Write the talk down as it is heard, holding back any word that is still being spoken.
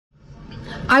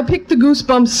I picked the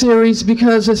Goosebumps series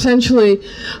because essentially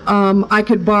I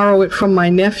could borrow it from my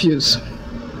nephews.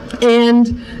 And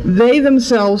they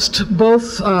themselves,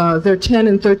 both they're 10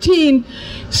 and 13,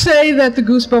 say that the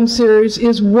Goosebumps series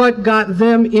is what got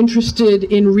them interested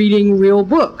in reading real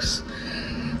books.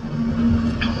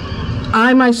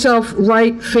 I myself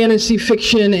write fantasy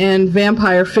fiction and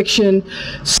vampire fiction,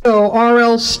 so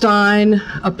R.L. Stine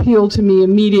appealed to me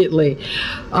immediately.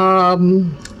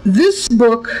 This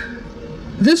book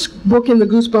in the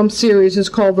Goosebumps series is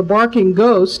called The Barking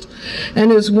Ghost,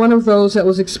 and is one of those that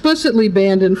was explicitly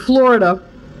banned in Florida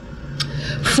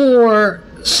for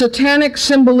satanic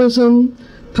symbolism,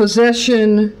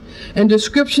 possession, and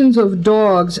descriptions of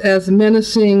dogs as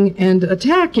menacing and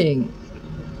attacking.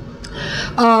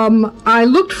 I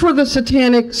looked for the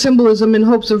satanic symbolism in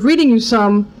hopes of reading you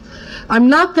some. I'm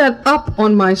not that up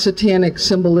on my satanic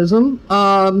symbolism,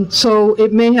 so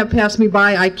it may have passed me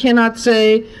by. I cannot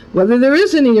say whether there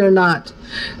is any or not.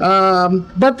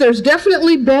 But there's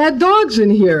definitely bad dogs in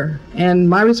here, and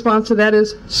my response to that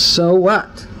is, so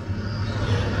what?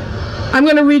 I'm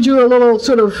going to read you a little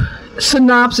sort of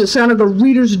synopsis out of the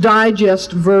Reader's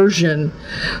Digest version.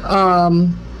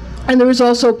 And there is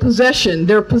also possession.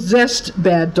 They're possessed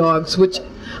bad dogs, which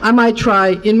I might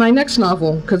try in my next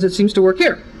novel, because it seems to work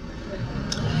here.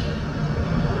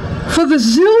 For the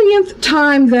zillionth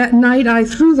time that night, I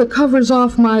threw the covers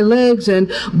off my legs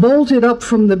and bolted up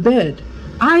from the bed.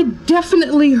 I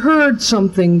definitely heard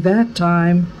something that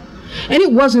time. And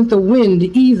it wasn't the wind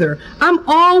either. I'm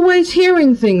always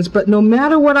hearing things, but no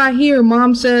matter what I hear,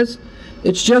 Mom says,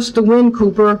 it's just the wind,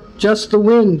 Cooper, just the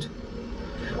wind.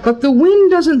 But the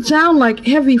wind doesn't sound like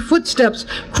heavy footsteps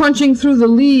crunching through the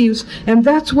leaves, and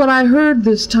that's what I heard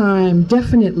this time,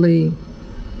 definitely.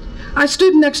 I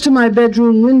stood next to my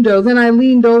bedroom window, then I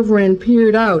leaned over and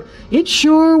peered out. It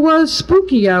sure was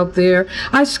spooky out there.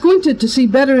 I squinted to see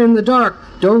better in the dark.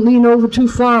 Don't lean over too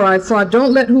far, I thought.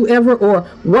 Don't let whoever or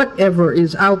whatever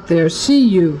is out there see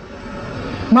you.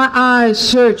 My eyes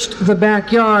searched the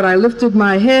backyard. I lifted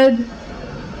my head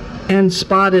and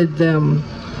spotted them.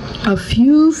 A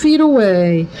few feet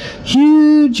away,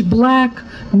 huge, black,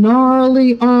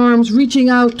 gnarly arms reaching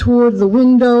out toward the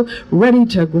window, ready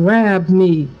to grab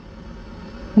me.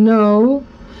 No,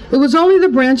 it was only the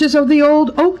branches of the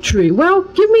old oak tree. Well,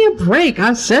 give me a break.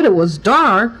 I said it was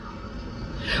dark.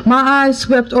 My eyes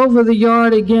swept over the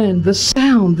yard again. The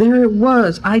sound, there it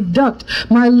was. I ducked.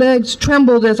 My legs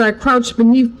trembled as I crouched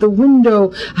beneath the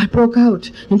window. I broke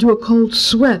out into a cold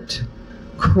sweat.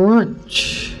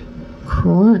 Crunch.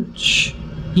 Crunch,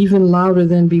 even louder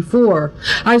than before.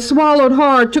 I swallowed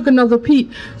hard, took another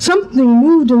peek. Something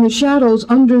moved in the shadows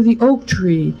under the oak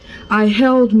tree. I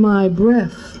held my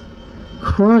breath.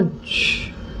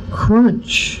 Crunch,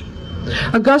 crunch.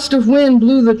 A gust of wind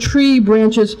blew the tree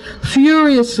branches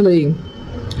furiously.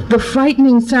 The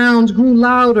frightening sounds grew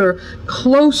louder,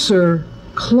 closer,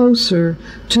 closer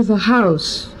to the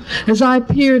house. As I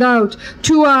peered out,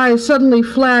 two eyes suddenly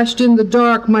flashed in the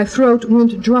dark. My throat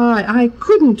went dry. I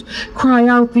couldn't cry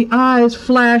out. The eyes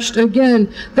flashed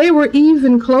again. They were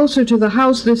even closer to the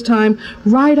house this time,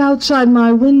 right outside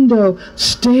my window,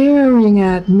 staring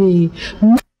at me,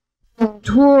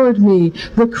 toward me.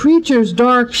 The creature's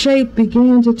dark shape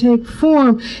began to take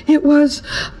form. It was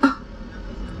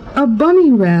a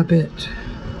bunny rabbit.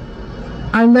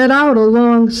 I let out a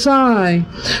long sigh.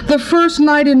 The first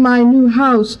night in my new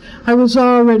house, I was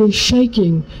already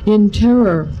shaking in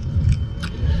terror.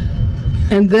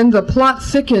 And then the plot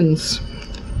thickens.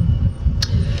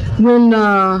 When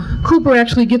Cooper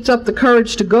actually gets up the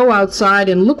courage to go outside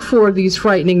and look for these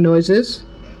frightening noises,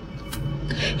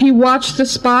 I watched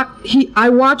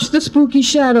the spooky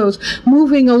shadows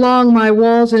moving along my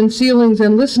walls and ceilings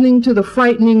and listening to the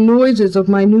frightening noises of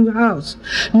my new house.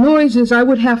 Noises I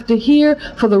would have to hear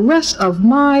for the rest of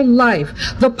my life.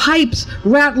 The pipes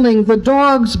rattling, the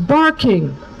dogs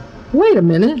barking. Wait a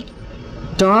minute.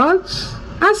 Dogs?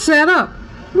 I sat up.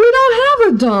 We don't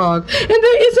have a dog, and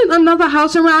there isn't another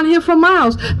house around here for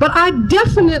miles, but I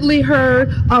definitely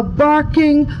heard a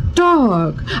barking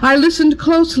dog. I listened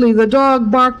closely. The dog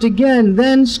barked again,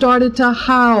 then started to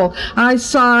howl. I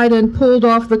sighed and pulled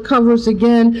off the covers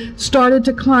again, started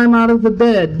to climb out of the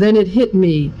bed. Then it hit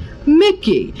me.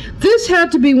 Mickey. This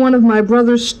had to be one of my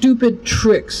brother's stupid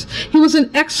tricks. He was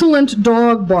an excellent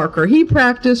dog barker. He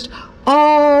practiced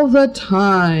all the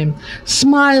time.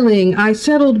 Smiling, I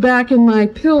settled back in my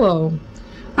pillow.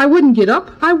 I wouldn't get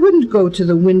up. I wouldn't go to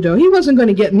the window. He wasn't going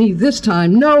to get me this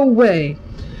time. No way.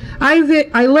 I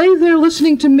lay there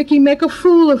listening to Mickey make a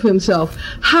fool of himself,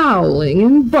 howling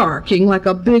and barking like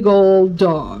a big old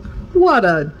dog. What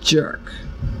a jerk.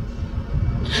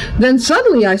 Then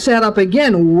suddenly I sat up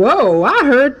again. Whoa, I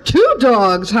heard 2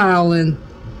 dogs howling.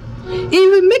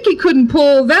 Even Mickey couldn't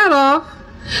pull that off.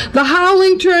 The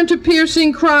howling turned to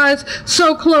piercing cries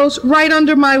so close, right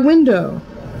under my window.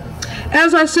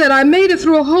 As I said, I made it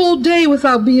through a whole day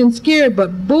without being scared,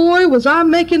 but boy, was I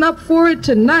making up for it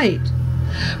tonight.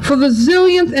 For the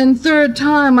zillionth and third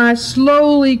time, I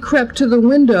slowly crept to the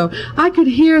window. I could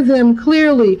hear them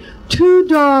clearly, 2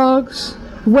 dogs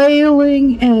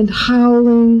wailing and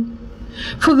howling.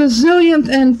 For the zillionth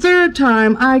and third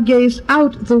time, I gazed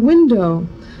out the window.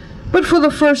 But for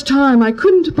the first time, I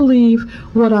couldn't believe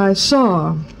what I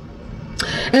saw.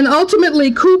 And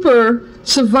ultimately, Cooper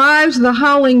survives the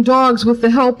howling dogs with the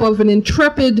help of an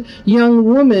intrepid young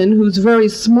woman who's very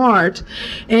smart.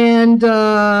 And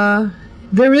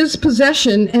there is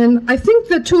possession, and I think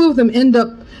the 2 of them end up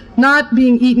not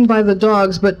being eaten by the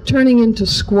dogs, but turning into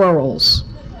squirrels.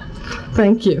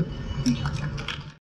 Thank you.